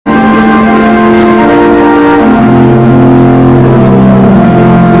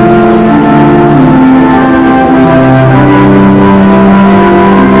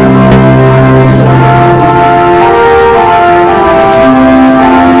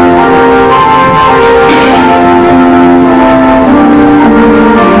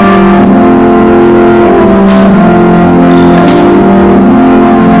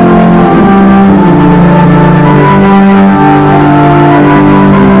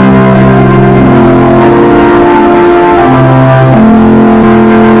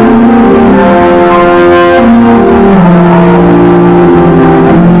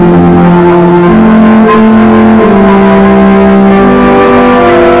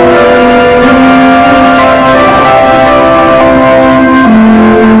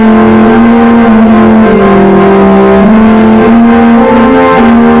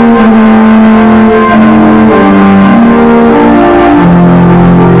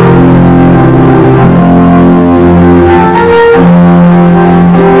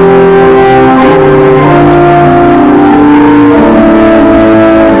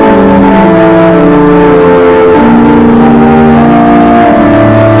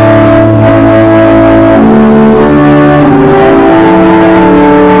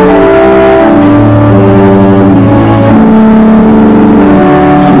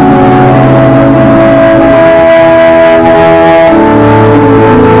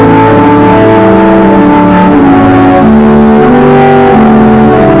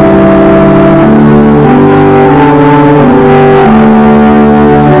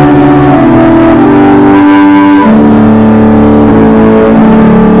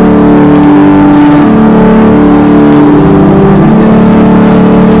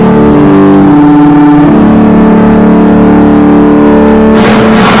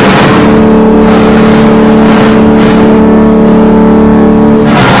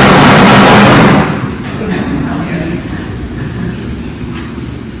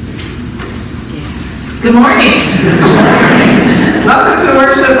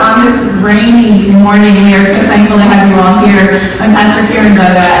morning. We are so thankful to have you all here. I'm Pastor Karen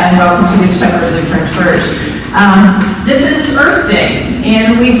Doga, and welcome to Good Shepherd Lutheran Church. This is Earth Day,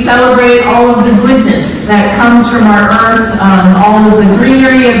 and we celebrate all of the goodness that comes from our earth, all of the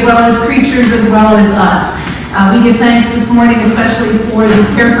greenery, as well as creatures, as well as us. We give thanks this morning, especially for the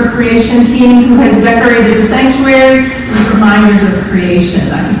Care for Creation team, who has decorated the sanctuary with reminders of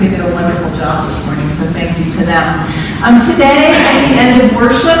creation. I think they did a wonderful job this morning, so thank you to them. Today, at the end of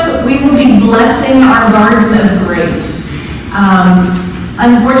worship, we will be blessing our garden of grace.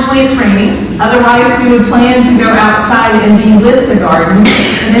 Unfortunately, it's raining. Otherwise, we would plan to go outside and be with the garden.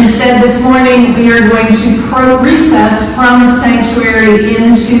 And instead, this morning, we are going to recess from the sanctuary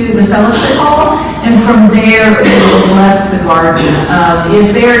into the fellowship hall, and from there, we will bless the garden.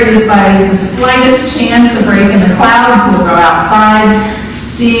 If there is by the slightest chance of break in the clouds, we'll go outside.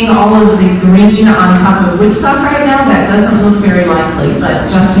 Seeing all of the green on top of Woodstock right now, that doesn't look very likely, but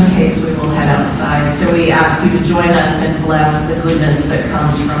just in case, we will head outside. So we ask you to join us and bless the goodness that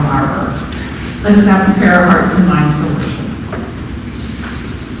comes from our earth. Let us now prepare our hearts and minds for worship.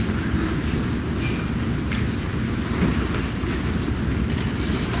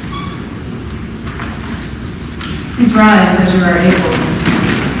 Please rise as you are able.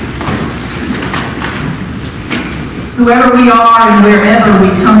 Whoever we are and wherever we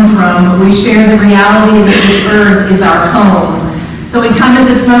come from, we share the reality that this earth is our home. So we come at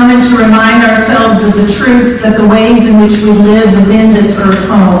this moment to remind ourselves of the truth that the ways in which we live within this earth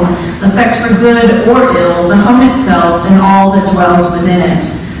home affect for good or ill the home itself and all that dwells within it.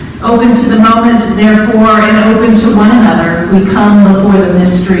 Open to the moment, therefore, and open to one another, we come before the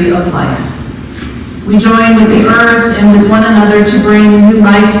mystery of life. We join with the earth and with one another to bring new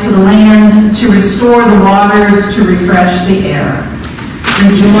life to the land, to restore the waters, to refresh the air.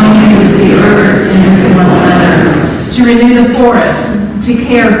 We join with the earth and with one another to renew the forests, to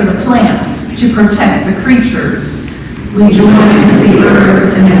care for the plants, to protect the creatures. We join with the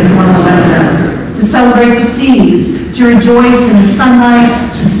earth and with one another to celebrate the seas, to rejoice in the sunlight,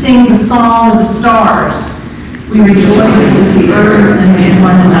 to sing the song of the stars. We rejoice with the earth and with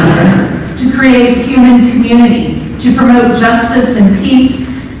one another to create human community, to promote justice and peace,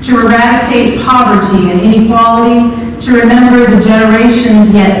 to eradicate poverty and inequality, to remember the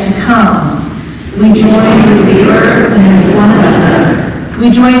generations yet to come. We join with the earth and with one another.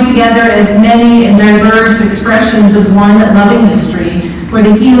 We join together as many and diverse expressions of one loving mystery for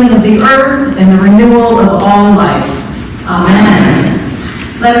the healing of the earth and the renewal of all life. Amen.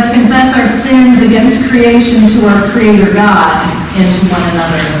 Let us confess our sins against creation to our Creator God and to one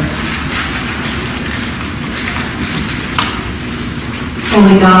another.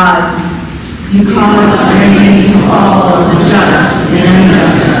 Holy God, you cause rain to fall on the just and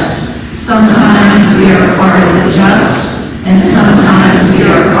unjust. Sometimes we are part of the just, and sometimes we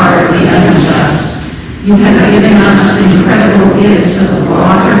are part of the unjust. You have given us incredible gifts of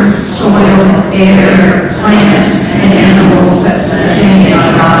water, soil, air, plants, and animals that sustain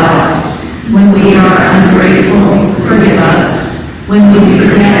our lives. When we are ungrateful, forgive us. When we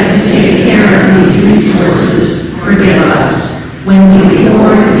forget to take care of these resources, forgive us. When we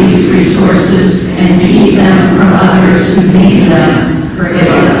hoard these resources and keep them from others who need them,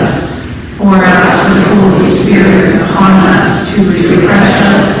 forgive us. Pour out your Holy Spirit upon us to refresh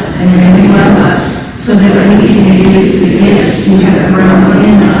us and renew us, so that we can use the gifts you have grown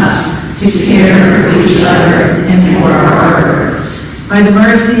in us to care for each other and for our earth. By the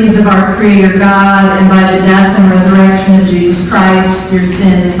mercies of our Creator God and by the death and resurrection of Jesus Christ, your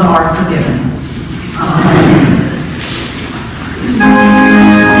sins are forgiven. Amen. Oh,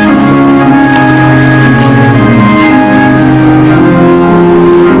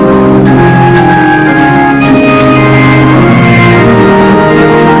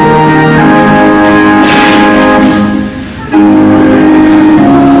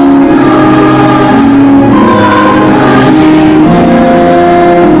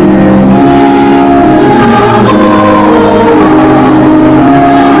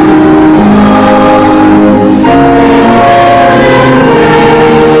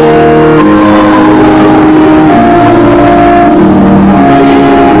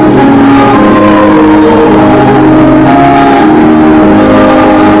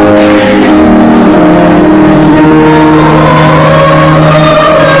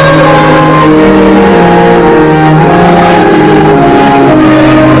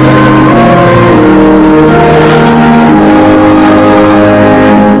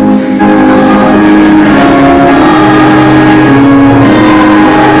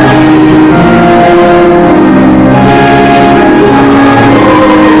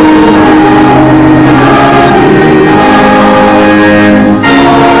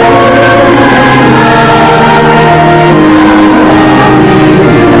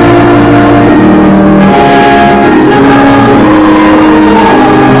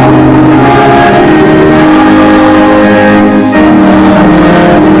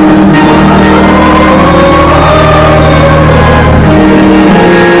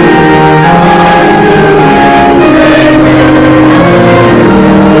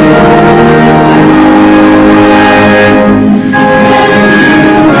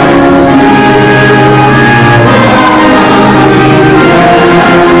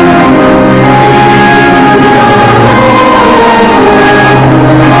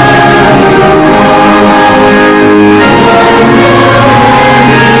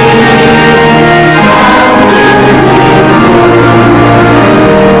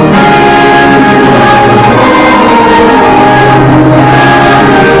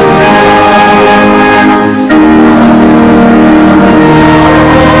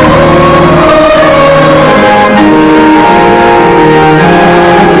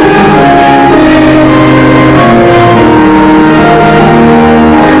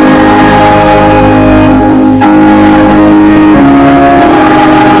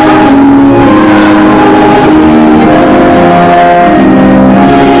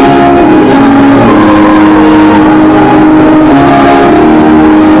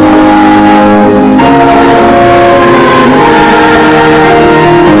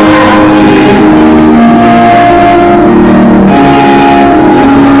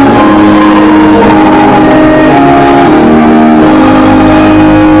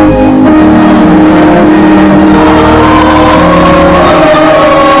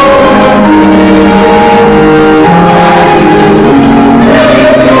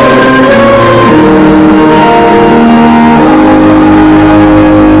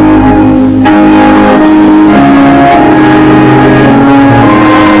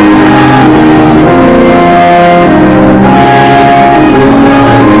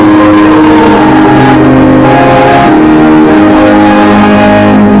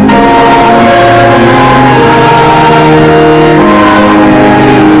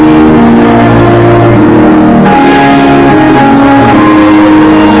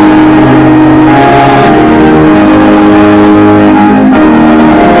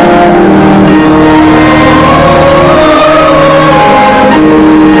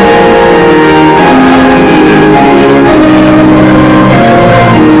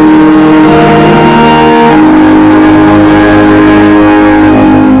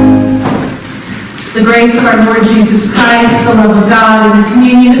 The grace of our Lord Jesus Christ, the love of God, and the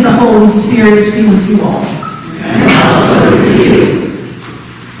communion of the Holy Spirit be with you all. And also with you.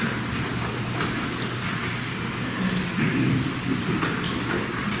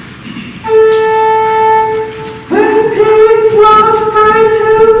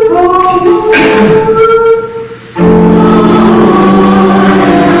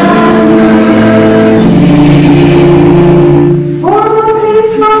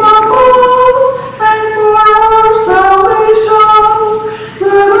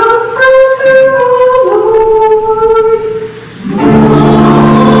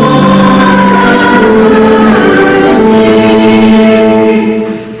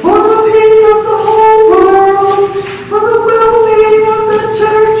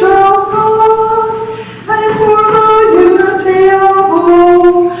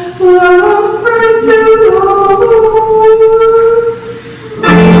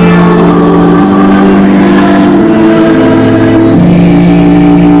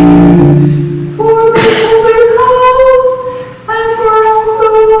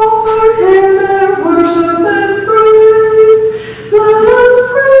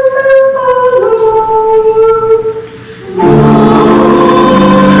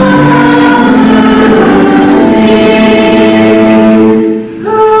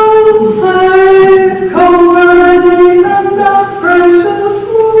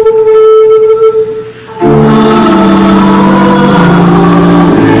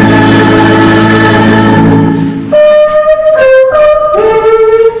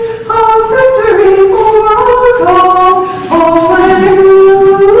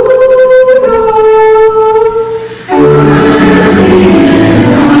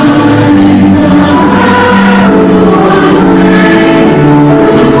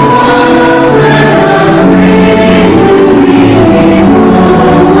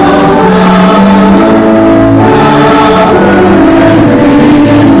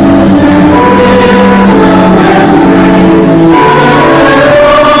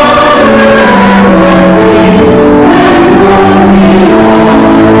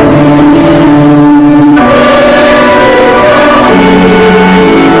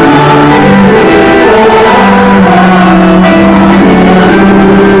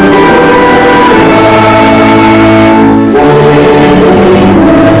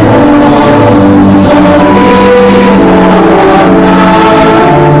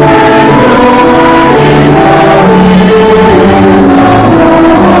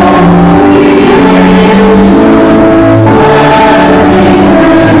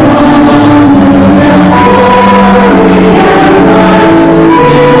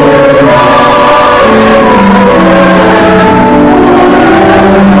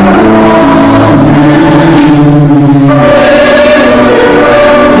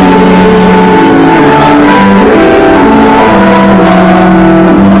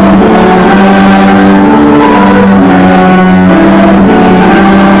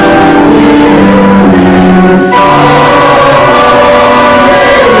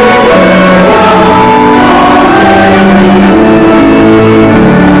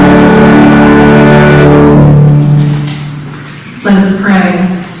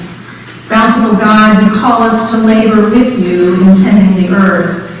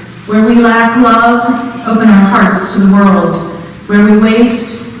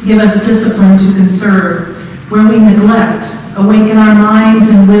 Give us discipline to conserve. Where we neglect, awaken our minds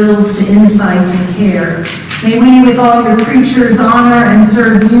and wills to insight and care. May we, with all your creatures, honor and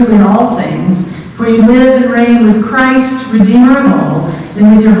serve you in all things. For you live and reign with Christ, Redeemer of all,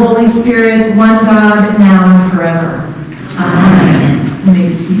 and with your Holy Spirit, one God, now and forever. Amen. You may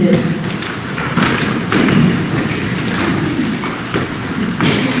be seated.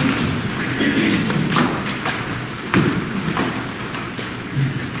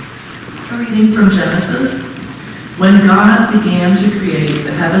 From Genesis. When God began to create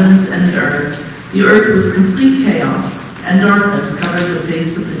the heavens and the earth was complete chaos, and darkness covered the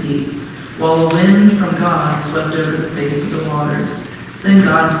face of the deep, while a wind from God swept over the face of the waters. Then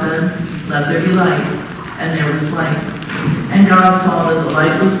God said, "Let there be light," and there was light. And God saw that the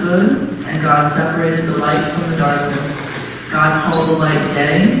light was good, and God separated the light from the darkness. God called the light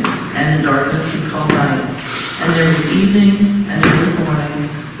day, and the darkness he called night. And there was evening, and there was morning,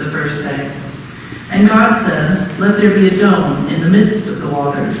 the first day. And God said, "Let there be a dome in the midst of the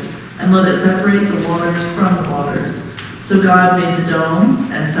waters, and let it separate the waters from the waters." So God made the dome,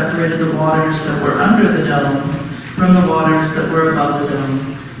 and separated the waters that were under the dome from the waters that were above the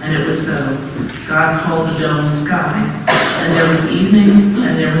dome. And it was so. God called the dome sky. And there was evening,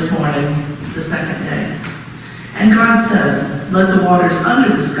 and there was morning, the second day. And God said, let the waters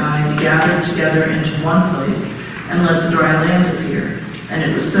under the sky be gathered together into one place, and let the dry land appear. And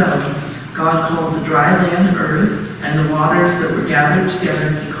it was so. God called the dry land earth, and the waters that were gathered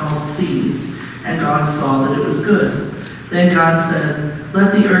together he called seas. And God saw that it was good. Then God said,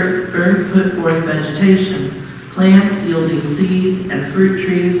 let the earth put forth vegetation, plants yielding seed, and fruit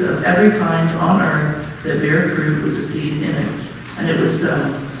trees of every kind on earth that bear fruit with the seed in it. And it was so.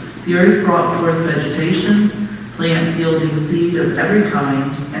 The earth brought forth vegetation, plants yielding seed of every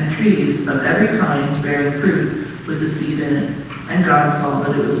kind, and trees of every kind bearing fruit with the seed in it. And God saw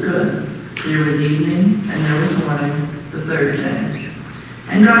that it was good. There was evening, and there was morning, the third day.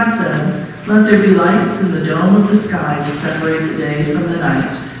 And God said, let there be lights in the dome of the sky to separate the day from the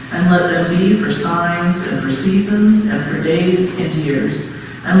night, and let them be for signs and for seasons and for days and years.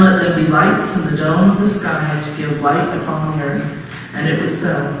 And let them be lights in the dome of the sky to give light upon the earth. And it was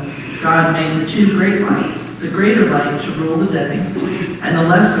so. God made the two great lights, the greater light to rule the day, and the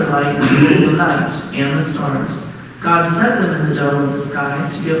lesser light to rule the night and the stars. God set them in the dome of the sky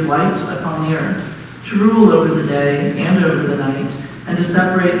to give light upon the earth, to rule over the day and over the night, and to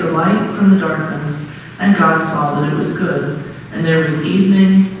separate the light from the darkness. And God saw that it was good. And there was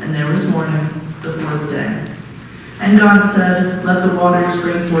evening, and there was morning, the fourth day. And God said, let the waters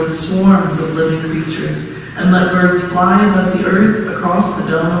bring forth swarms of living creatures, and let birds fly above the earth across the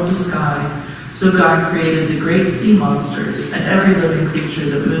dome of the sky. So God created the great sea monsters, and every living creature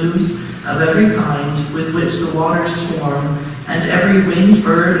that moves, of every kind, with which the waters swarm, and every winged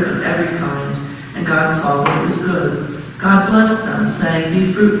bird of every kind. And God saw that it was good. God blessed them, saying,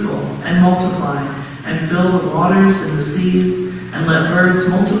 be fruitful, and multiply, and fill the waters and the seas, and let birds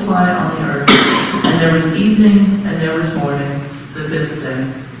multiply on the earth. And there was evening, and there was morning, the fifth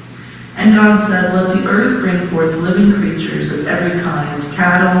day. And God said, let the earth bring forth living creatures of every kind,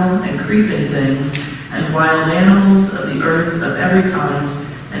 cattle and creeping things, and wild animals of the earth of every kind.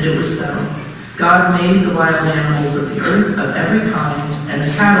 And it was so. God made the wild animals of the earth of every kind, and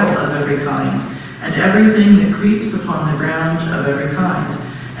the cattle of every kind, and everything that creeps upon the ground of every kind.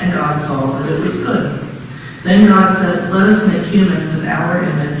 And God saw that it was good. Then God said, let us make humans in our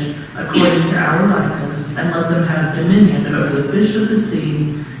image, according to our likeness, and let them have dominion over the fish of the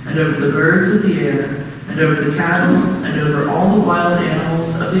sea, and over the birds of the air, and over the cattle, and over all the wild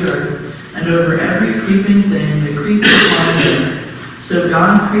animals of the earth, and over every creeping thing that creeps upon the earth. So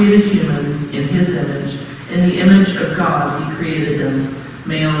God created humans in his image. In the image of God he created them.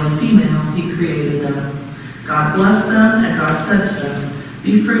 Male and female he created them. God blessed them, and God said to them,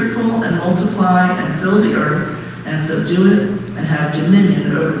 be fruitful and multiply and fill the earth, and subdue it, and have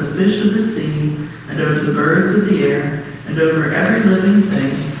dominion over the fish of the sea, and over the birds of the air, and over every living thing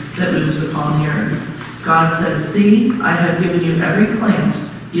that moves upon the earth. God said, see, I have given you every plant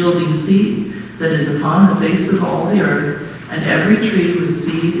yielding seed that is upon the face of all the earth, and every tree with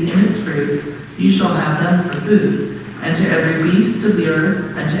seed in its fruit. You shall have them for food. And to every beast of the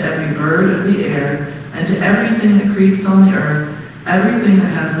earth, and to every bird of the air, and to everything that creeps on the earth, everything that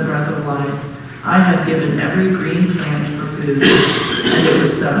has the breath of life, I have given every green plant for food. And it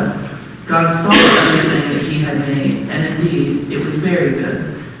was so. God saw everything that he had made, and indeed it was very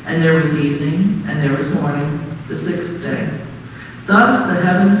good. And there was evening, and there was morning, the sixth day. Thus the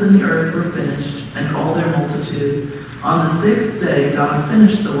heavens and the earth were finished, and all their multitude. On the sixth day God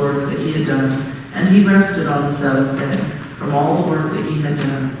finished the work that he had done, and he rested on the seventh day from all the work that he had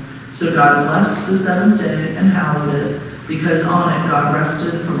done. So God blessed the seventh day and hallowed it, because on it God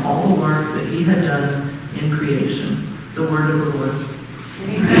rested from all the work that he had done in creation. The word of the Lord.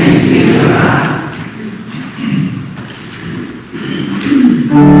 Thanks be to God.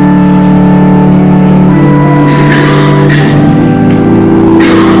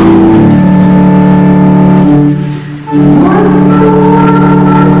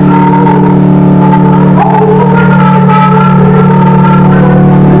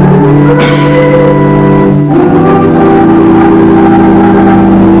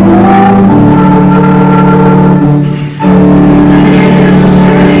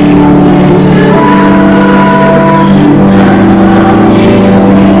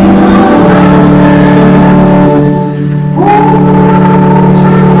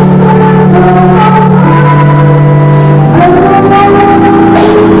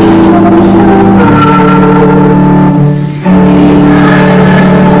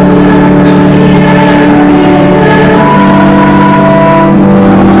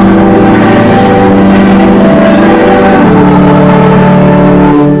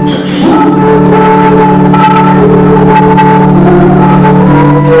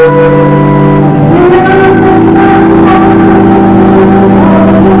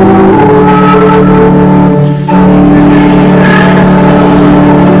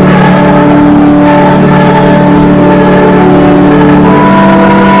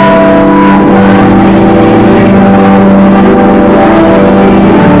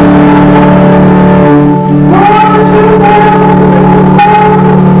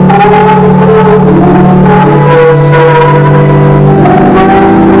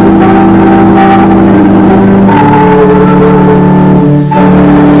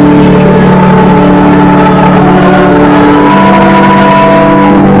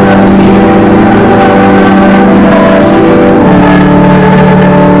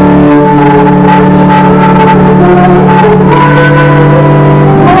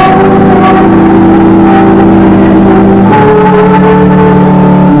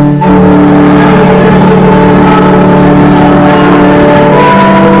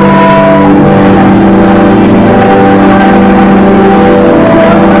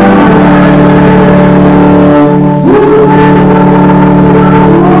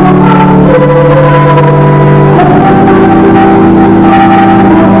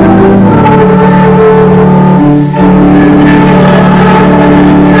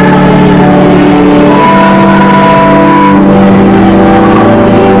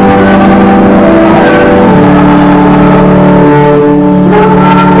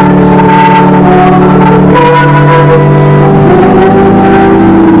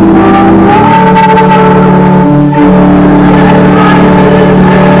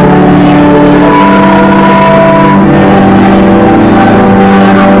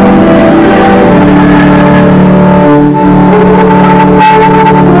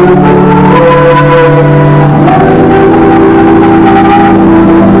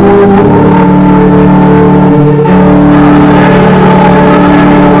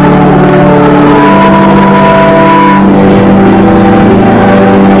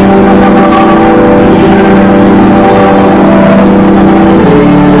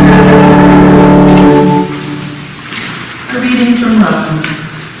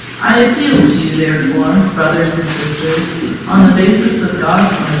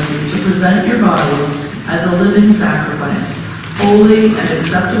 present your bodies as a living sacrifice, holy and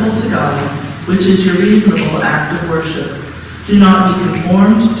acceptable to God, which is your reasonable act of worship. Do not be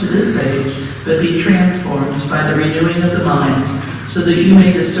conformed to this age, but be transformed by the renewing of the mind, so that you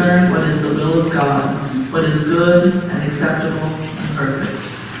may discern what is the will of God, what is good and acceptable and perfect.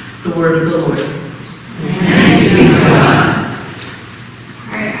 The word of the Lord. Thanks be to God.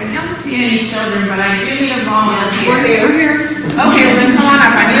 All right, I don't see any children, but I do need a volunteer. We're here. Okay, well then come on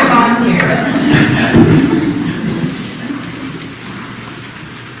up. I need a volunteer.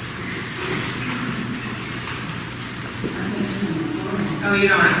 Oh, you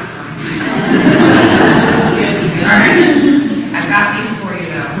don't have to. All right. I've got these for you,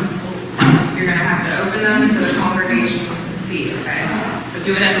 though. You're going to have to open them so the congregation can see, okay? But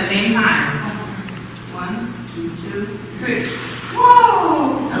do it at the same time. 1, 2, 3.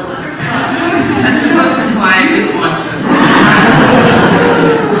 Whoa! A butterfly. That's supposed to fly. I didn't want to.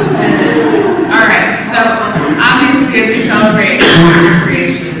 All right. So obviously, as we celebrate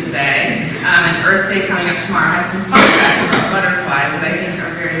creation today, and Earth Day coming up tomorrow, I have some fun facts about butterflies that I think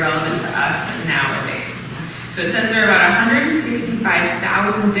are very relevant to us nowadays. So it says there are about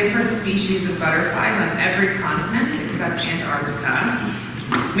 165,000 different species of butterflies on every continent except Antarctica.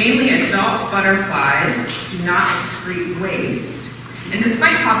 Mainly adult butterflies do not excrete waste. And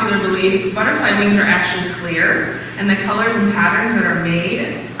despite popular belief, butterfly wings are actually clear, and the colors and patterns that are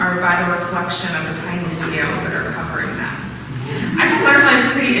made are by the reflection of the tiny scales that are covering them. I find butterflies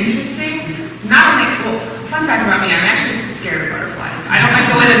pretty interesting. Not only, well, fun fact about me, I'm actually scared of butterflies. I don't like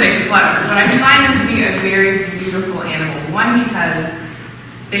the way that they flutter, but I find them to be a very beautiful animal. One, because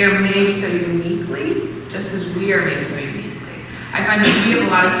they are made so uniquely, just as we are made so uniquely. I find that we have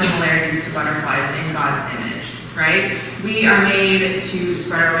a lot of similarities to butterflies in God's image, right? We are made to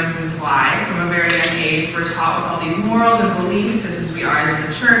spread our wings and fly. From a very young age, we're taught with all these morals and beliefs, just as we are as in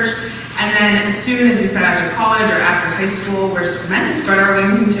the church. And then as soon as we set out to college or after high school, we're meant to spread our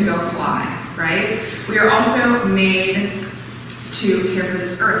wings and to go fly, right? We are also made to care for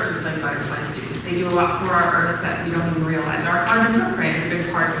this earth, just like butterflies do. They do a lot for our earth that we don't even realize. Our carbon footprint is a big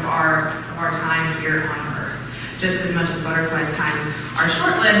part of our time here on earth. Just as much as butterflies' times are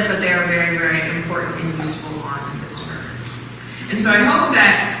short-lived, but they are very, very important and useful on this earth. And so I hope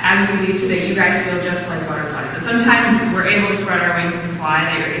that as we leave today, you guys feel just like butterflies. That sometimes we're able to spread our wings and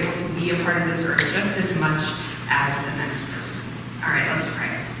fly. They are able to be a part of this earth just as much as the next person. All right, let's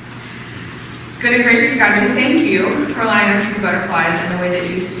pray. Good and gracious God, we thank you for allowing us to be butterflies in the way that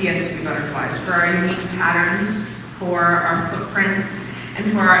you see us to be butterflies, for our unique patterns, for our footprints,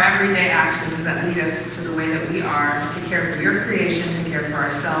 and for our everyday actions that lead us to the way that we are to care for your creation, to care for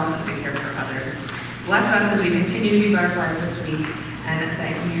ourselves, and to care for others. Bless us as we continue to be butterflies this week, and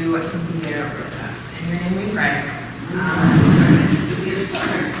that you can be there with us. In your name we pray.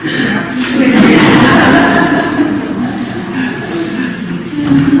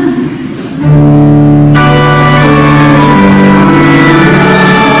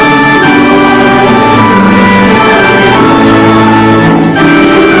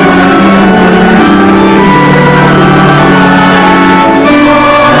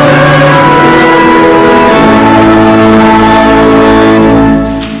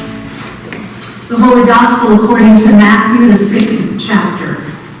 Gospel according to Matthew, the 6th chapter.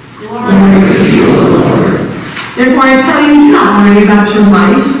 Glory to you, Lord. Therefore I tell you, do not worry about your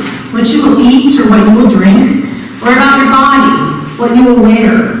life, what you will eat or what you will drink, or about your body, what you will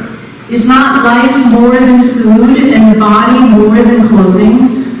wear. Is not life more than food, and the body more than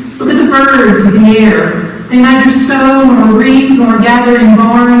clothing? Look at the birds of the air. They neither sow nor reap nor gather in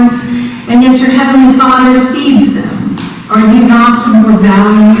barns, and yet your heavenly Father feeds them. Are you not more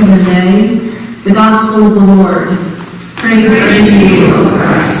valuable than they? The Gospel of the Lord. Praise to you, O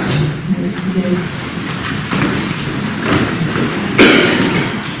Christ.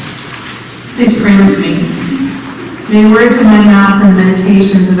 Please pray with me. May the words of my mouth and the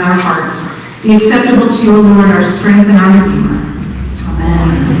meditations of our hearts be acceptable to you, O Lord, our strength and our Redeemer. Amen.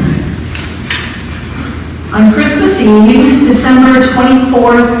 On Christmas Eve, December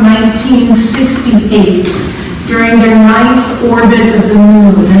 24th, 1968, during their 9th orbit of the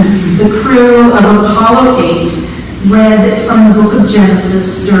moon, the crew of Apollo 8 read from the book of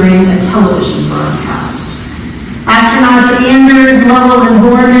Genesis during a television broadcast. Astronauts Anders, Lovell, and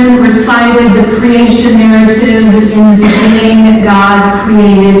Borman recited the creation narrative. In the beginning, God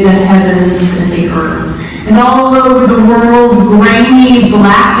created the heavens and the earth. And all over the world, grainy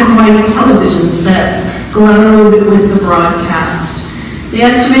black and white television sets glowed with the broadcast. They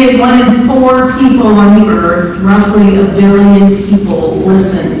estimated 1 in 4 people on the earth, roughly 1 billion people,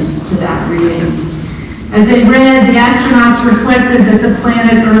 listened to that reading. As they read, the astronauts reflected that the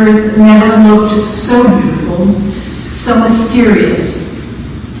planet Earth never looked so beautiful, so mysterious,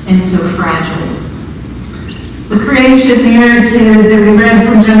 and so fragile. The creation narrative that we read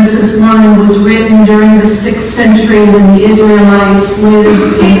from Genesis 1 was written during the 6th century when the Israelites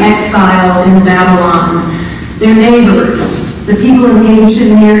lived in exile in Babylon. Their neighbors, the people of the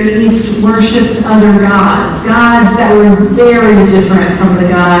ancient Near East, worshipped other gods, gods that were very different from the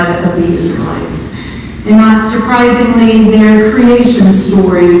God of the Israelites. And not surprisingly, their creation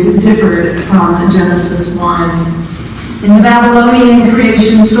stories differed from Genesis 1. In the Babylonian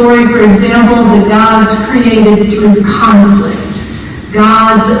creation story, for example, the gods created through conflict,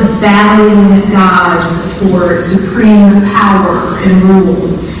 gods battling gods for supreme power and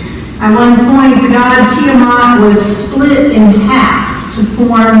rule. At one point, the god Tiamat was split in half to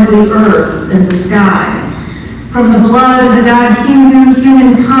form the earth and the sky. From the blood of the god Hindu,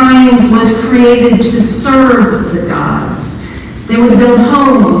 humankind was created to serve the gods. They would build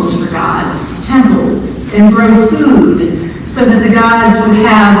homes for gods, temples, and grow food so that the gods would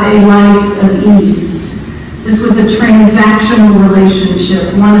have a life of ease. This was a transactional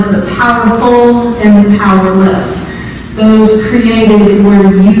relationship, one of the powerful and the powerless. Those created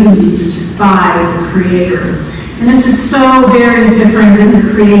were used by the Creator. And this is so very different than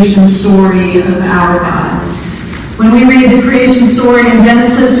the creation story of our God. When we read the creation story in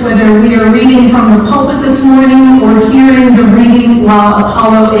Genesis, whether we are reading from the pulpit this morning or hearing the reading while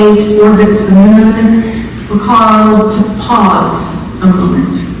Apollo 8 orbits the moon, we're called to pause a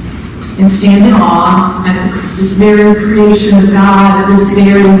moment and stand in awe at this very creation of God, this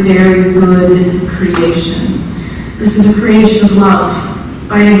very, very good creation. This is a creation of love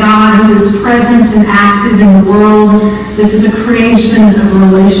by a God who is present and active in the world. This is a creation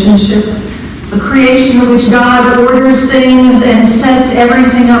of relationship, a creation in which God orders things and sets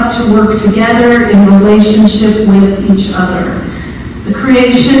everything up to work together in relationship with each other. The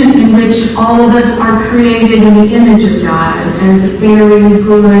creation in which all of us are created in the image of God as very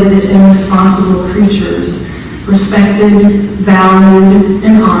good and responsible creatures, respected, valued,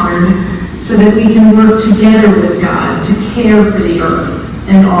 and honored, so that we can work together with God to care for the earth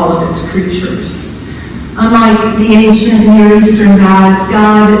and all of its creatures. Unlike the ancient Near Eastern gods,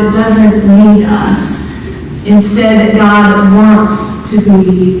 God doesn't need us. Instead, God wants to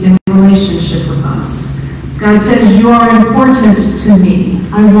be in relationship with us. God says, "You are important to me.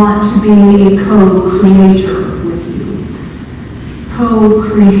 I want to be a co-creator with you."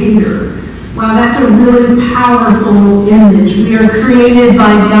 Co-creator. Wow, that's a really powerful image. We are created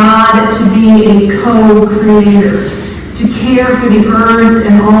by God to be a co-creator, to care for the earth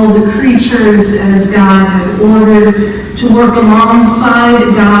and all the creatures as God has ordered, to work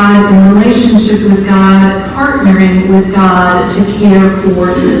alongside God in relationship with God, partnering with God to care for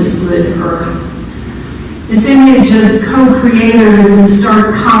this good earth. This image of co-creator is in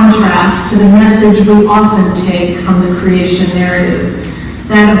stark contrast to the message we often take from the creation narrative,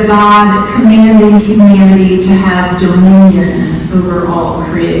 that of God commanding humanity to have dominion over all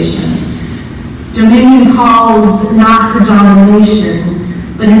creation. Dominion calls not for domination,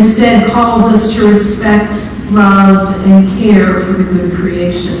 but instead calls us to respect, love, and care for the good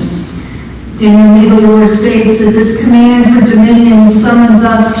creation. Daniel Migliore states that this command for dominion summons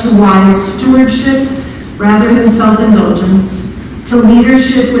us to wise stewardship rather than self-indulgence, to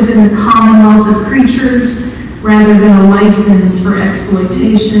leadership within the commonwealth of creatures rather than a license for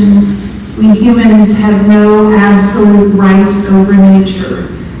exploitation. We humans have no absolute right over nature.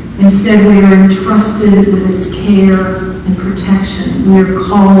 Instead, we are entrusted with its care and protection. We are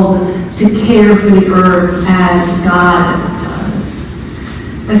called to care for the earth as God does.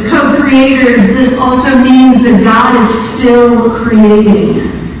 As co-creators, this also means that God is still creating.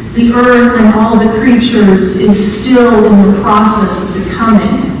 The earth and all the creatures is still in the process of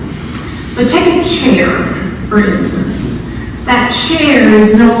becoming. But take a chair, for instance. That chair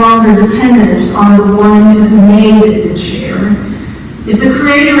is no longer dependent on the one who made the chair. If the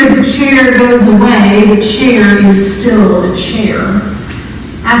creator of the chair goes away, the chair is still a chair.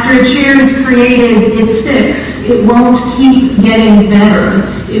 After a chair is created, it's fixed. It won't keep getting better.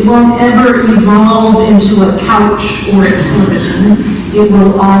 It won't ever evolve into a couch or a television. It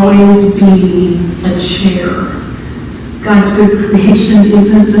will always be a chair. God's good creation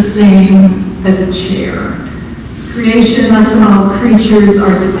isn't the same as a chair. Creation, us and all creatures,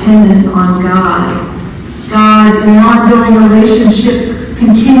 are dependent on God. God, in an ongoing relationship,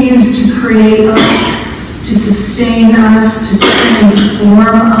 continues to create us, to sustain us, to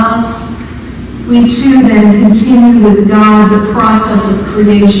transform us. We too then continue with God the process of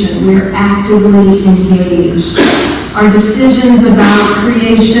creation. We are actively engaged. Our decisions about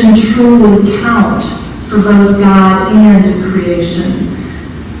creation truly count for both God and creation.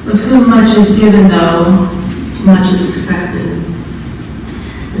 Of whom much is given, though much is expected.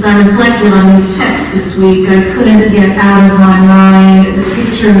 As I reflected on these texts this week, I couldn't get out of my mind the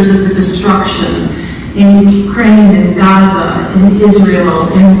pictures of the destruction in Ukraine and Gaza, in Israel,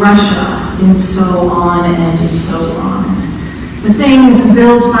 in Russia, and so on and so on. The things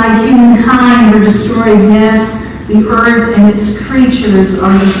built by humankind are destroyed, yes. The earth and its creatures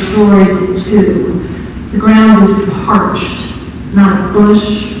are destroyed too. The ground is parched, not a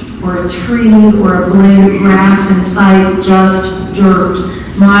bush or a tree or a blade of grass in sight, just dirt.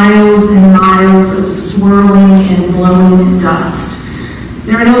 Miles and miles of swirling and blowing dust.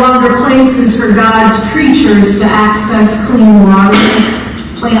 There are no longer places for God's creatures to access clean water,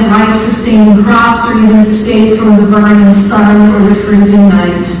 plant life-sustaining crops, or even escape from the burning sun or the freezing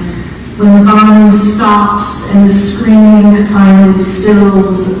night. When the bombing stops and the screaming finally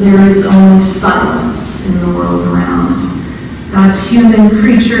stills, there is only silence in the world around. God's human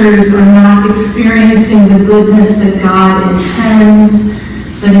creatures are not experiencing the goodness that God intends,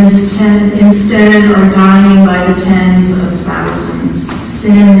 but instead are dying by the tens of thousands.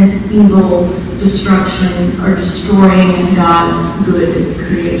 Sin, evil, destruction are destroying God's good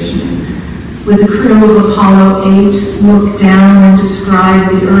creation. With the crew of Apollo 8, look down and describe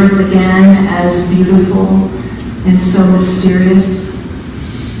the earth again as beautiful and so mysterious,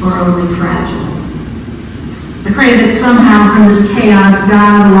 or only fragile. I pray that somehow from this chaos,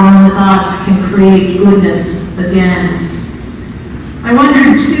 God, along with us, can create goodness again. I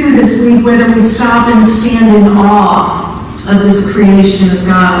wondered, too, this week whether we stop and stand in awe of this creation of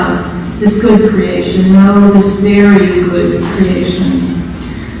God, this good creation, no, this very good creation.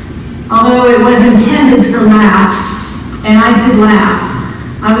 Although it was intended for laughs, and I did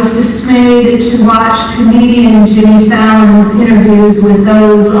laugh, I was dismayed to watch comedian Jimmy Fallon's interviews with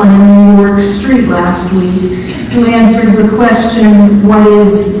those on a New York street last week who answered the question, what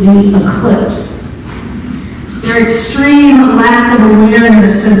is the eclipse? Their extreme lack of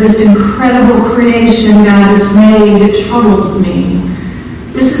awareness of this incredible creation God has made troubled me.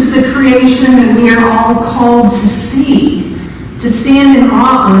 This is the creation that we are all called to see, to stand in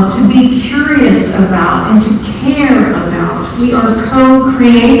awe of, to be curious about, and to care about. We are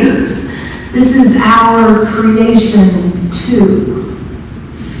co-creators. This is our creation too.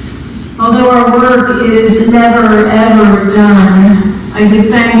 Although our work is never ever done, I give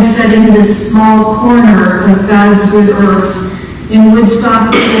thanks that in this small corner of God's good earth in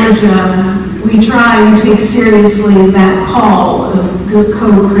Woodstock, Georgia, we try and take seriously that call of good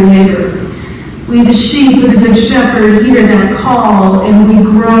co-creator. We, the sheep of the Good Shepherd, hear that call, and we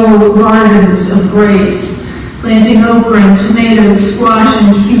grow gardens of grace, planting okra and tomatoes, squash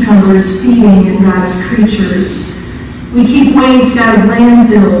and cucumbers, feeding God's creatures. We keep waste out of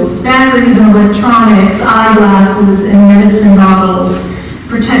landfills, batteries and electronics, eyeglasses and medicine bottles,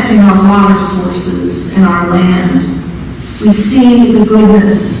 protecting our water sources and our land. We see the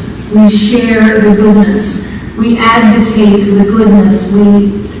goodness. We share the goodness. We advocate the goodness.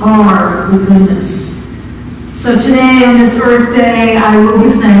 We are the goodness. So today, on this Earth Day, I will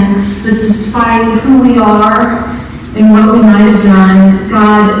give thanks that despite who we are and what we might have done,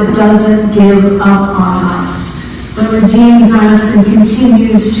 God doesn't give up on us, but redeems us and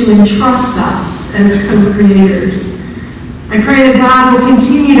continues to entrust us as co-creators. I pray that God will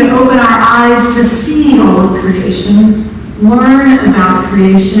continue to open our eyes to see all of creation, learn about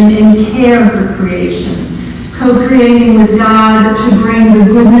creation, and care for creation, co-creating with God to bring the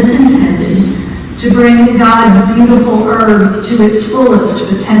goodness intended, to bring God's beautiful earth to its fullest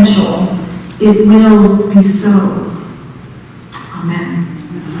potential. It will be so. Amen.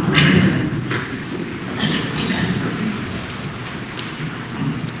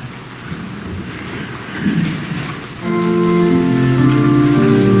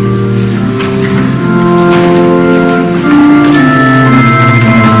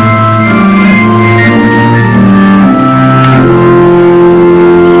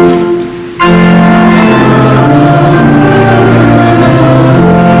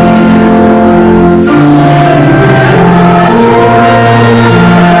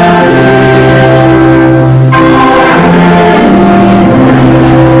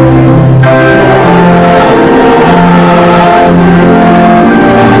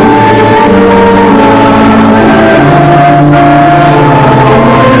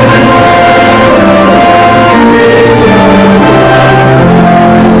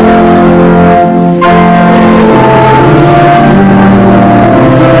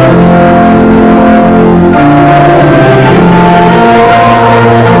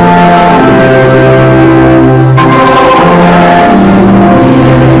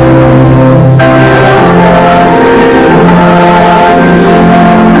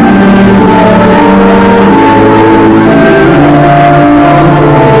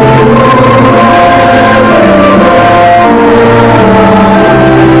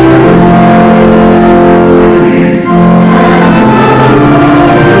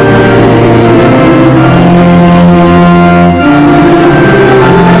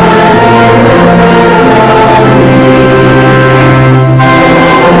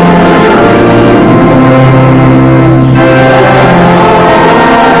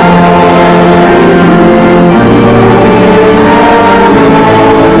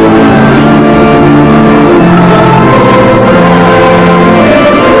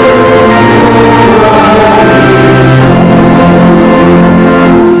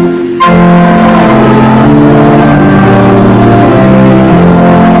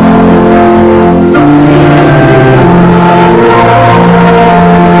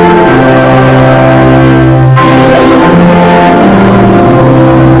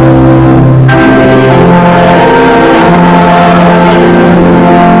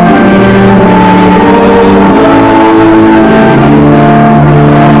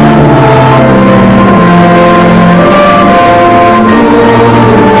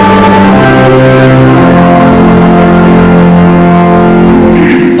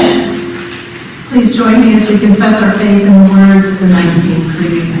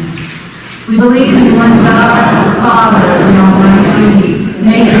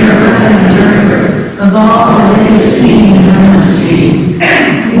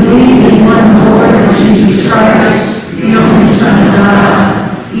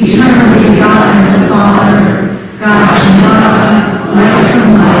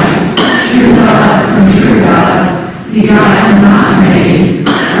 made,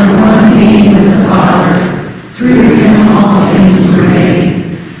 of one being with the Father. Through him all things were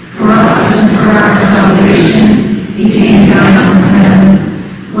made. For us and for our salvation, he came down from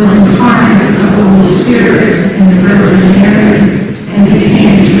heaven, was incarnate of the Holy Spirit in the Virgin Mary, and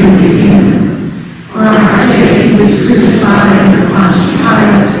became truly human. For our sake he was crucified under Pontius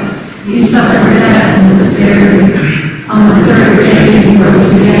Pilate. He suffered death and was buried. On the third day he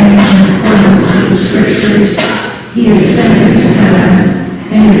rose again in accordance with the Scriptures. He ascended to heaven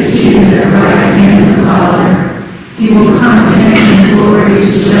and is seated at the right hand of the Father. He will come again in glory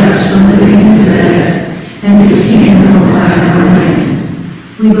to judge the living and the dead, and his kingdom will have no end.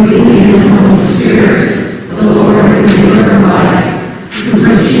 We believe in the Holy Spirit, the Lord and giver of life, who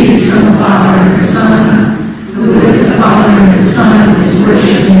proceeds from the Father and the Son, who with the Father and the Son is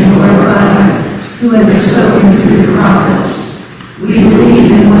worshipped and glorified, who has spoken through the prophets. We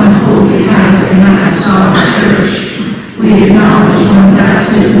believe in one holy Catholic and Apostolic Church. We acknowledge one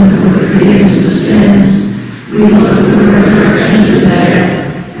baptism for the forgiveness of sins. We look for the resurrection of the dead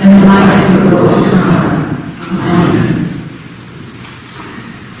and the life of the world to come. Amen.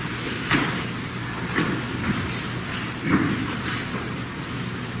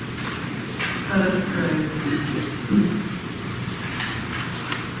 Let us pray.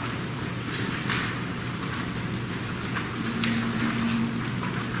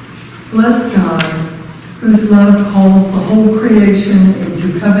 Bless God, whose love calls the whole creation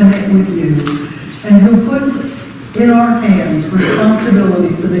into covenant with you, and who puts in our hands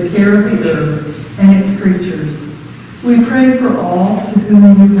responsibility for the care of the earth and its creatures. We pray for all to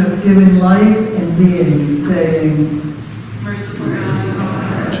whom you have given life and being, saying, Merciful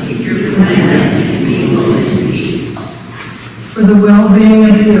God, keep your commandments and people in peace. for the well-being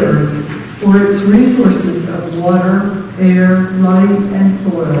of the earth, for its resources of water, air, light,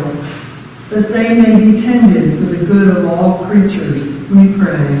 and soil, that they may be tended for the good of all creatures, we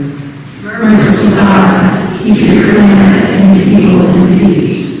pray. Merciful God, keep your commandment and your people in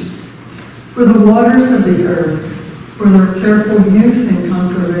peace. For the waters of the earth, for their careful use and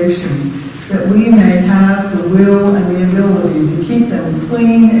conservation, that we may have the will and the ability to keep them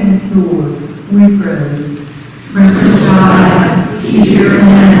clean and pure, we pray. Merciful God, keep your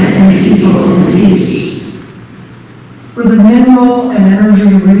commandment and your people in peace. For the mineral and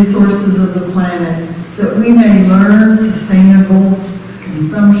energy resources of the planet, that we may learn sustainable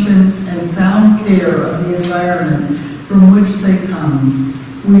consumption and sound care of the environment from which they come,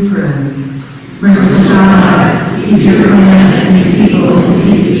 we pray. Merciful God, keep your commandment and your people in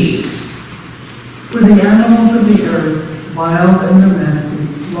peace. For the animals of the earth, wild and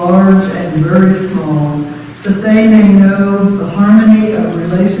domestic, large and very small, that they may know the harmony of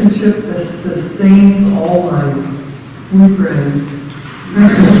relationship that sustains all life, we pray.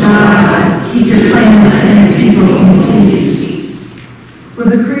 Merciful God, keep your commandment and your people in peace. For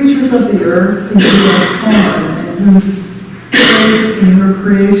the creatures of the earth who do us harm and whose place in your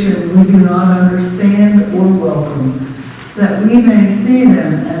creation we do not understand or welcome, that we may see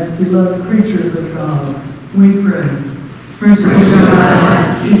them as beloved creatures of God, we pray. Merciful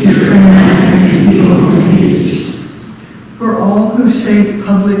God, keep your commandment and your people in peace. For all who shape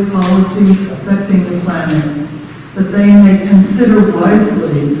public policies affecting the planet, that they may consider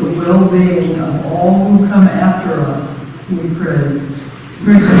wisely the well-being of all who come after us, we pray.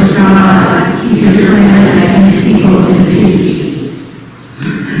 Merciful God, keep your commandment and your people in peace.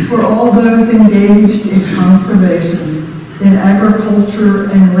 For all those engaged in conservation, in agriculture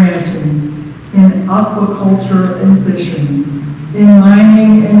and ranching, in aquaculture and fishing, in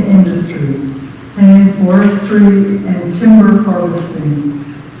mining and industry, and in forestry and timber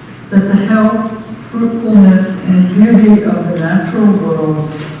harvesting, that the health, fruitfulness, and beauty of the natural world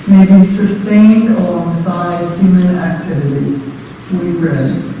may be sustained alongside human activity, we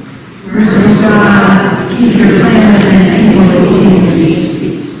pray. Merciful God, keep your commandment and your people in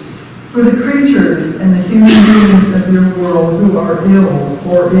peace. For the creatures and the human beings of your world who are ill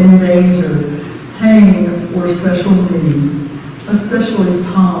or in danger, pain, or special need, especially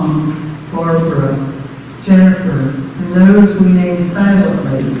Tom, Barbara, Jennifer, and those we name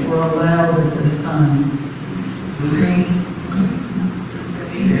silently or aloud at this time.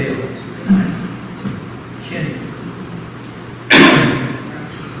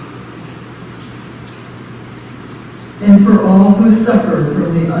 And for all who suffer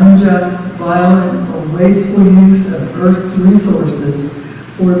from the unjust, violent, or wasteful use of Earth's resources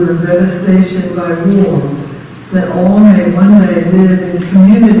or their devastation by war, that all may one day live in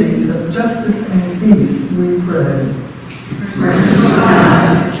communities of justice and peace, we pray. Merciful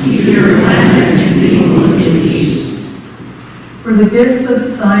God, keep your commandment and your people in peace. For the gifts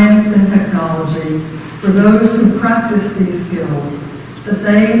of science and technology, for those who practice these skills, that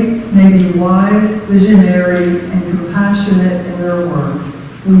they may be wise, visionary, and compassionate in their work.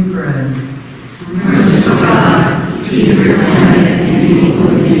 We pray. Merciful God, keep your planet and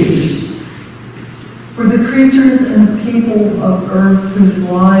equal peace. For the creatures and the people of earth whose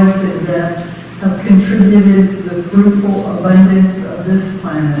lives and death have contributed to the fruitful abundance of this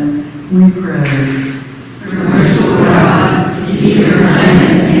planet, we pray. Merciful God, keep your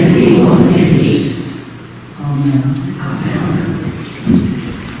planet and equal peace. Amen. Amen.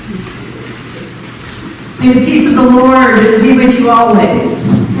 May the peace of the Lord be with you always.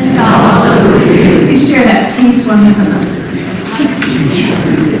 And also with you. We share that peace one with another.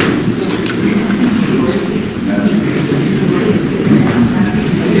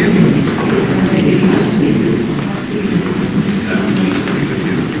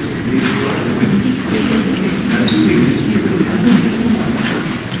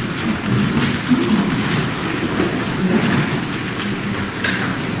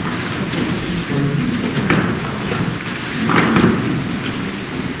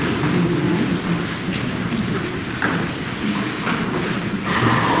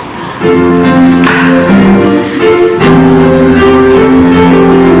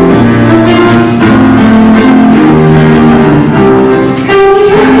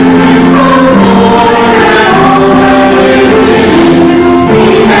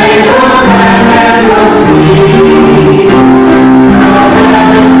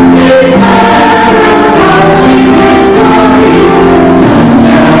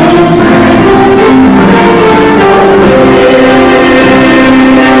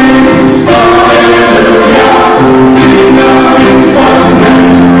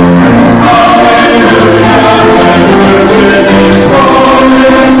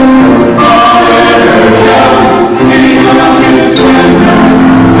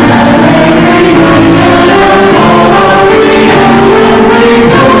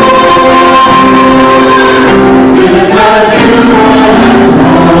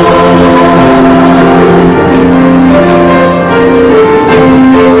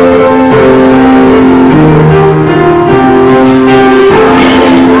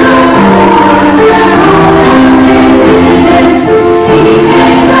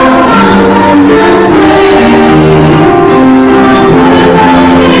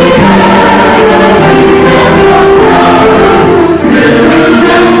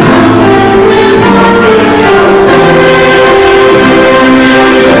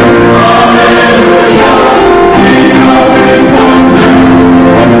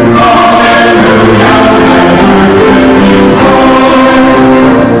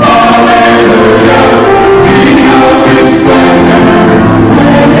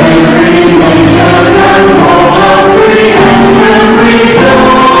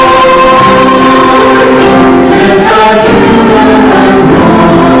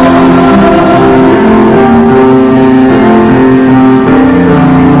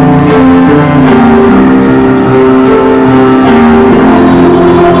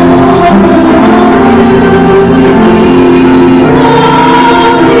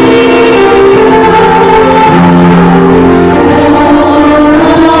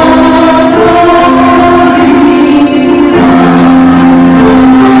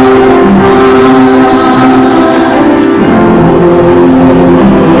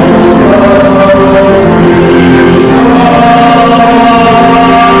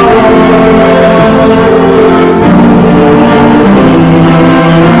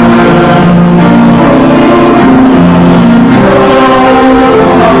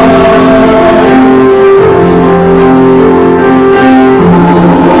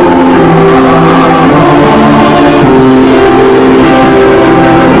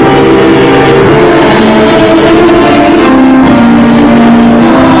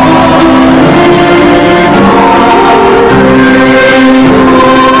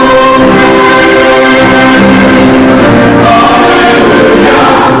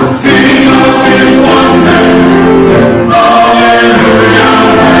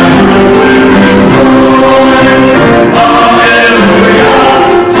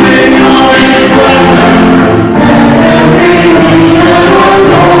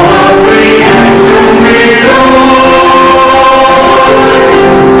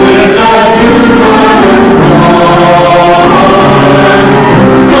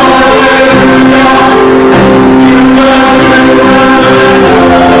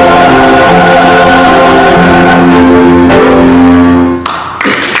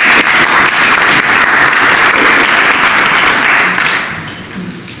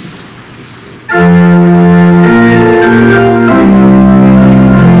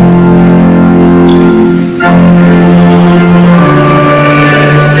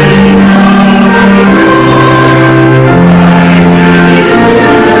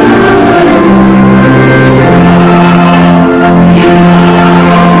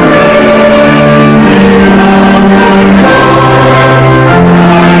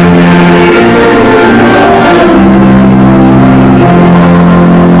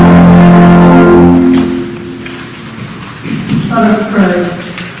 pray.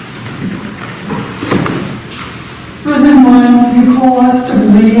 Risen One, you call us to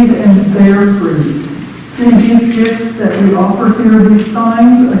believe and bear fruit. May these gifts that we offer here be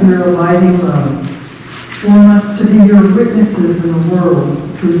signs of your abiding love. Form us to be your witnesses in the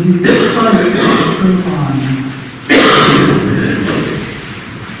world through Jesus Christ, the true vine.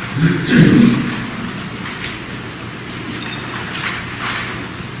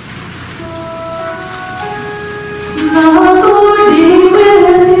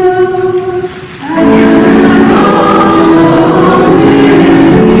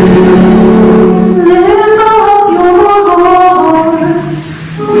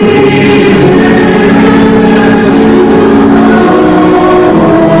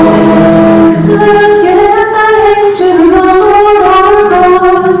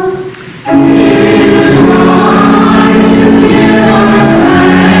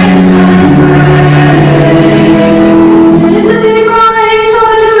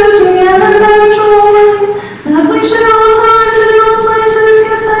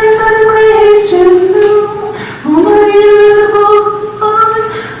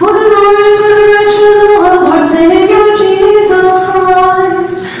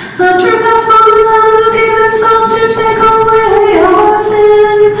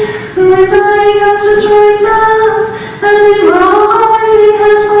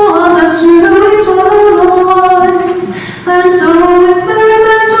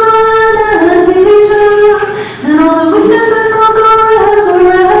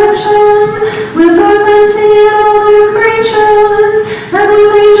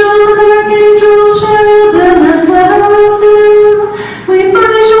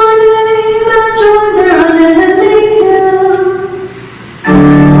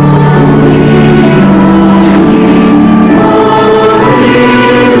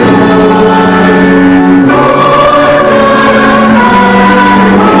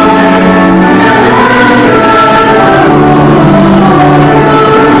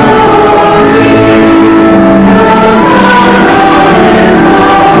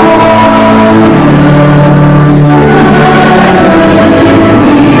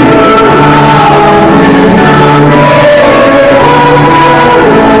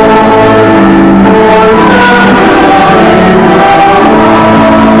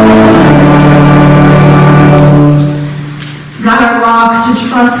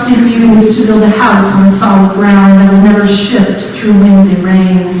 To build a house on solid ground that will never shift through wind and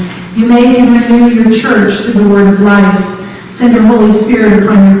rain. You made and renew your church through the word of life. Send your Holy Spirit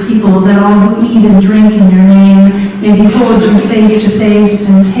upon your people, that all who eat and drink in your name may behold you face to face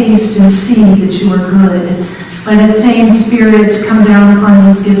and taste and see that you are good. By that same Spirit, come down upon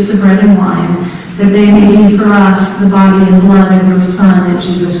these gifts of bread and wine, that they may be for us the body and blood of your Son,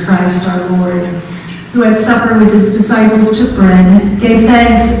 Jesus Christ our Lord, who at supper with his disciples took bread, gave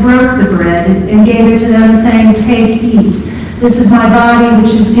thanks, broke the bread, and gave it to them, saying, "Take, eat. This is my body,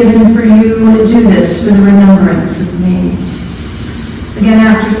 which is given for you. Do this for the remembrance of me." Again,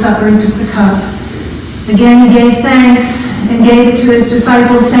 after supper, he took the cup. Again, he gave thanks and gave it to his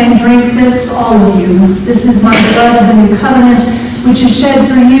disciples, saying, "Drink this, all of you. This is my blood of the new covenant, which is shed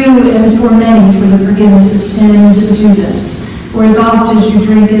for you and for many for the forgiveness of sins. Do this, or as oft as you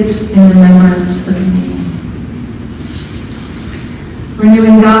drink it, in remembrance of me."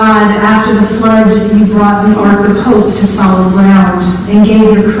 Renewing God, after the flood, you brought the ark of hope to solid ground and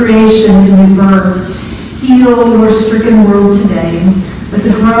gave your creation a new birth. Heal your stricken world today, but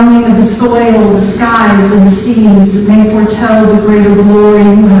the groaning of the soil, the skies, and the seas may foretell the greater glory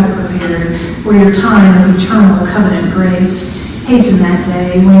you have prepared for your time of eternal covenant grace. Hasten that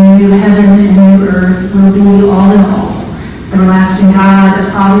day when new heaven and new earth will be all in all. Everlasting God,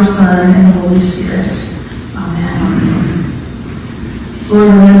 Father, Son, and Holy Spirit. Amen. Lord,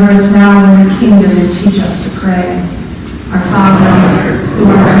 remember us now in your kingdom and teach us to pray. Our Father, who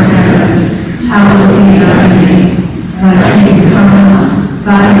art in heaven, hallowed be thy name. Thy kingdom come,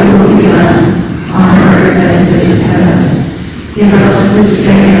 thy will be done, on earth as it is in heaven. Give us this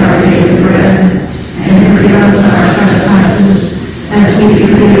day our daily bread, and forgive us our trespasses, as we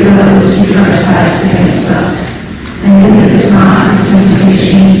forgive those who trespass against us. And lead us not into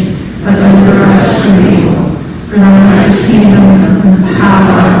temptation, but deliver us from evil. For thine is the kingdom, and the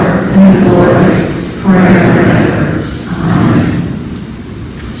power, and the glory, forever and ever. Amen.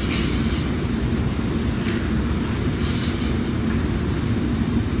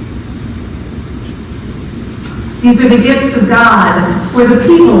 These are the gifts of God for the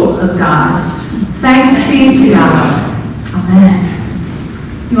people of God. Thanks be to God. Amen.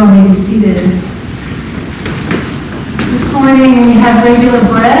 You all may be seated. This morning we have regular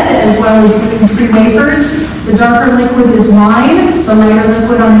bread as well as gluten-free wafers. The darker liquid is wine. The lighter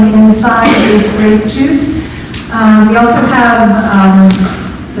liquid on the inside is grape juice. We also have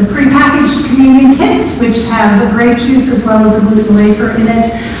the prepackaged communion kits, which have the grape juice as well as a gluten wafer in it.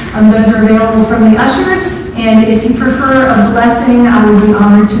 Those are available from the ushers. And if you prefer a blessing, I would be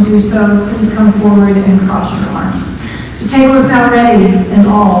honored to do so. Please come forward and cross your arms. The table is now ready, and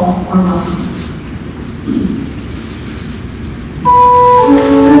all are welcome.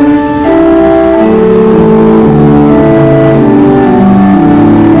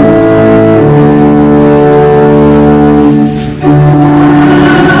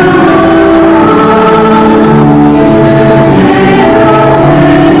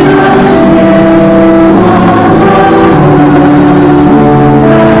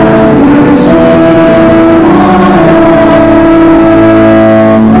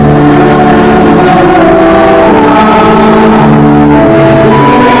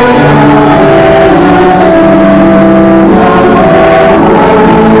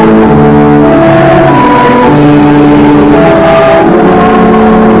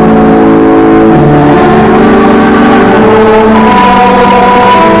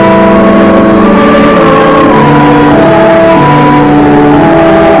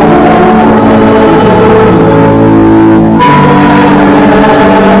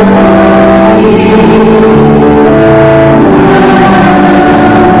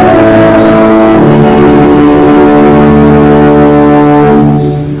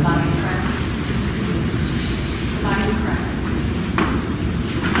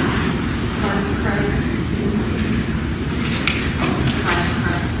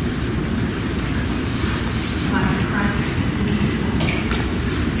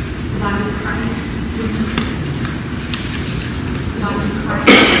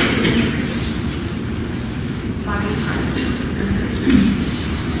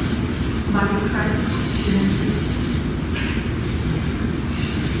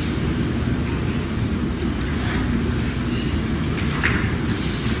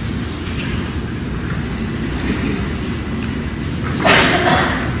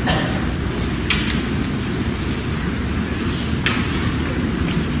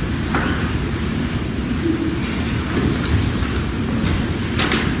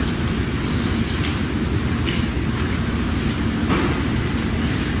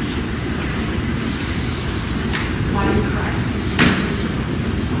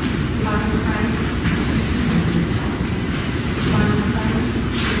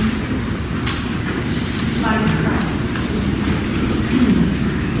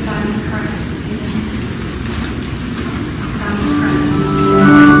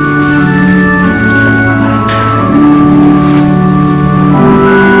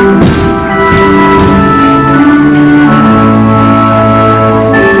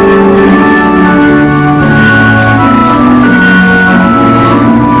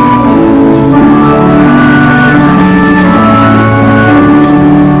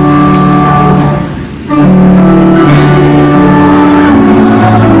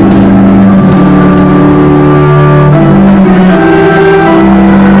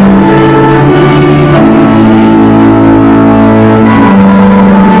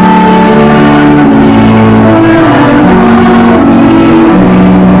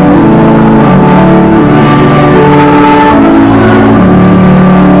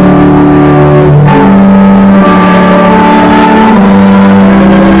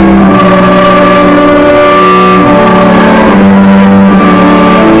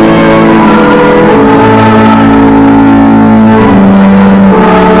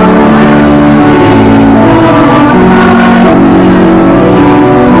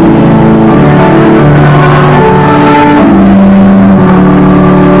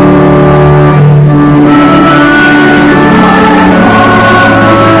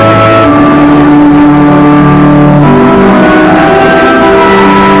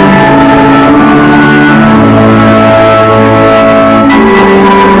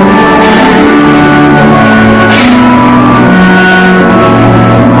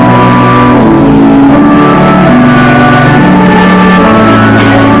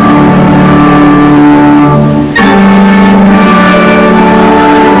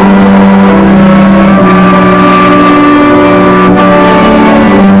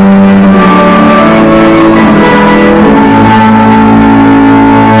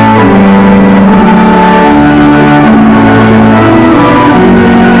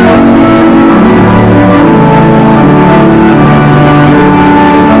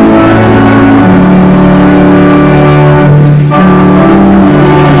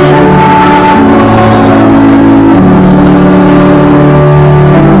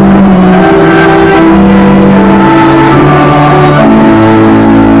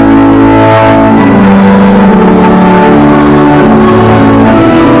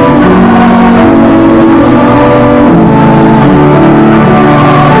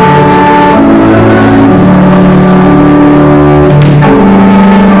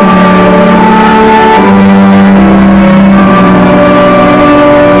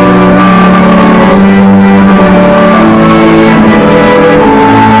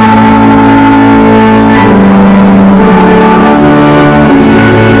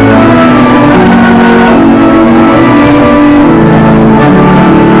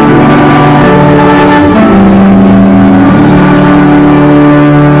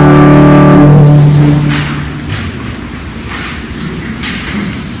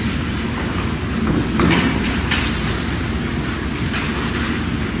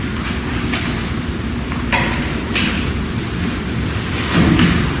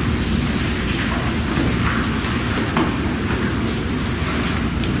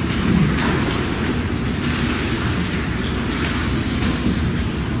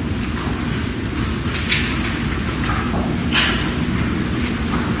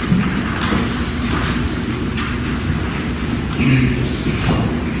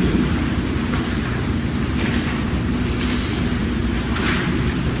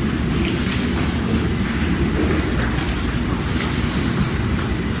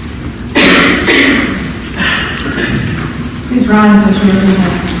 rise as you are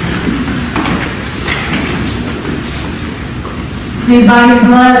able. May by the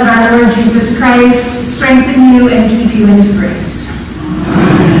blood of our Lord Jesus Christ strengthen you and keep you in his grace.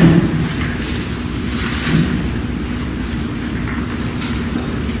 Amen.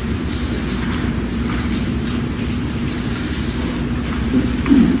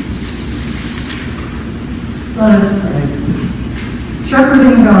 Let us pray.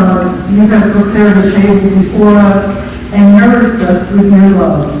 Shepherding God, you have prepared a table before us and nourished us with your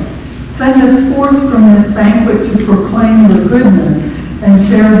love. Send us forth from this banquet to proclaim your goodness and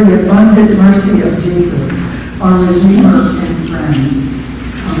share the abundant mercy of Jesus, our Redeemer and friend.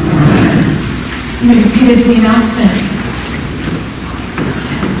 Amen. You may be seated for the announcements.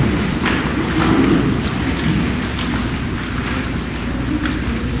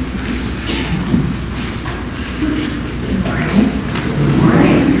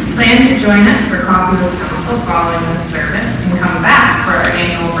 Plan to join us for coffee with council following this service and come back for our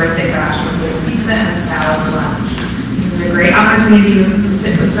annual birthday bash with a pizza and a salad for lunch. This is a great opportunity to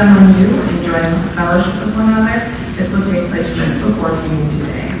sit with someone new and join us in fellowship with one another. This will take place just before communion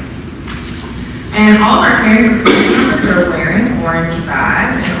today. And all of our caring members are wearing orange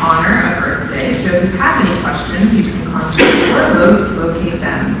bags in honor of Earth Day, so if you have any questions, you can contact or locate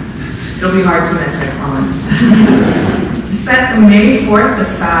them. It'll be hard to miss, I promise. Set the May 4th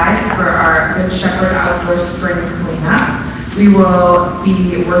aside for our Good Shepherd Outdoor Spring Cleanup. We will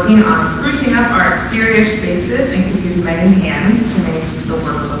be working on sprucing up our exterior spaces and could use many hands to make the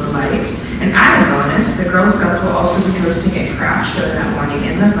work look light. An added bonus, the Girl Scouts will also be hosting a craft show that morning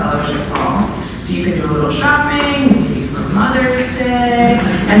in the fellowship hall. So you can do a little shopping, maybe for Mother's Day,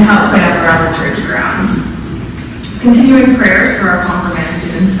 and help clean up around the church grounds. Continuing prayers for our confirmand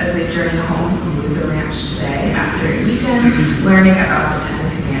students as they journey home from Lutheran today after a weekend learning about the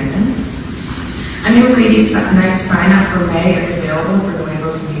 10 Commandments. A new ladies' night sign up for May is available for the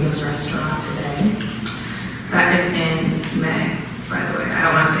Nuevos Amigos restaurant today. That is in May, by the way. I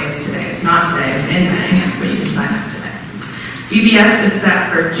don't want to say it's today. It's not today. It's in May, but you can sign up today. VBS is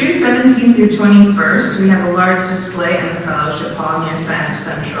set for June 17th through 21st. We have a large display in the fellowship hall near Sign Up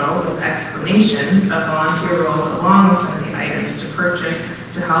Central with explanations of volunteer roles along with some of the items to purchase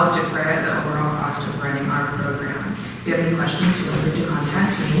to help defray the overall cost of running our program. If you have any questions, feel free to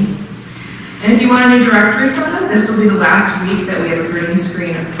contact me. And if you want a new directory photo, this will be the last week that we have a green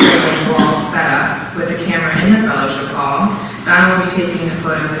screen of wall set up with a camera in the fellowship hall. Donna will be taking the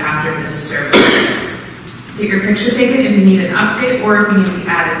photos after this service. Get your picture taken if you need an update or if you need to be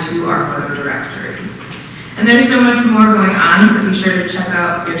added to our photo directory. And there's so much more going on, so be sure to check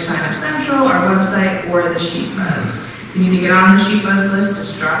out your Sign Up Central, our website, or the Sheet Buzz. If you need to get on the Sheet Buzz list,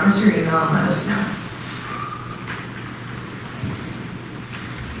 just drop us your email and let us know.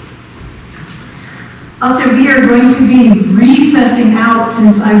 Also, we are going to be recessing out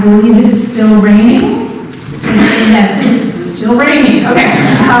since I believe it is still raining. Yes, it's still raining. Okay.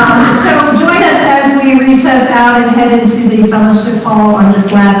 So join us as we recess out and head into the fellowship hall on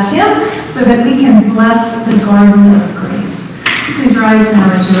this last hymn so that we can bless the garden of grace. Please rise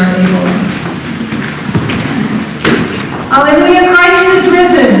now as you are able. Hallelujah, Christ is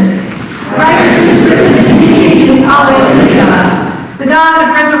risen. Christ is risen indeed. Hallelujah. The God of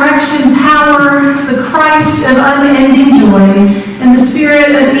resurrection power, the Christ of unending joy, and the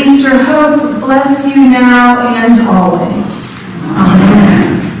Spirit of Easter hope bless you now and always. Amen.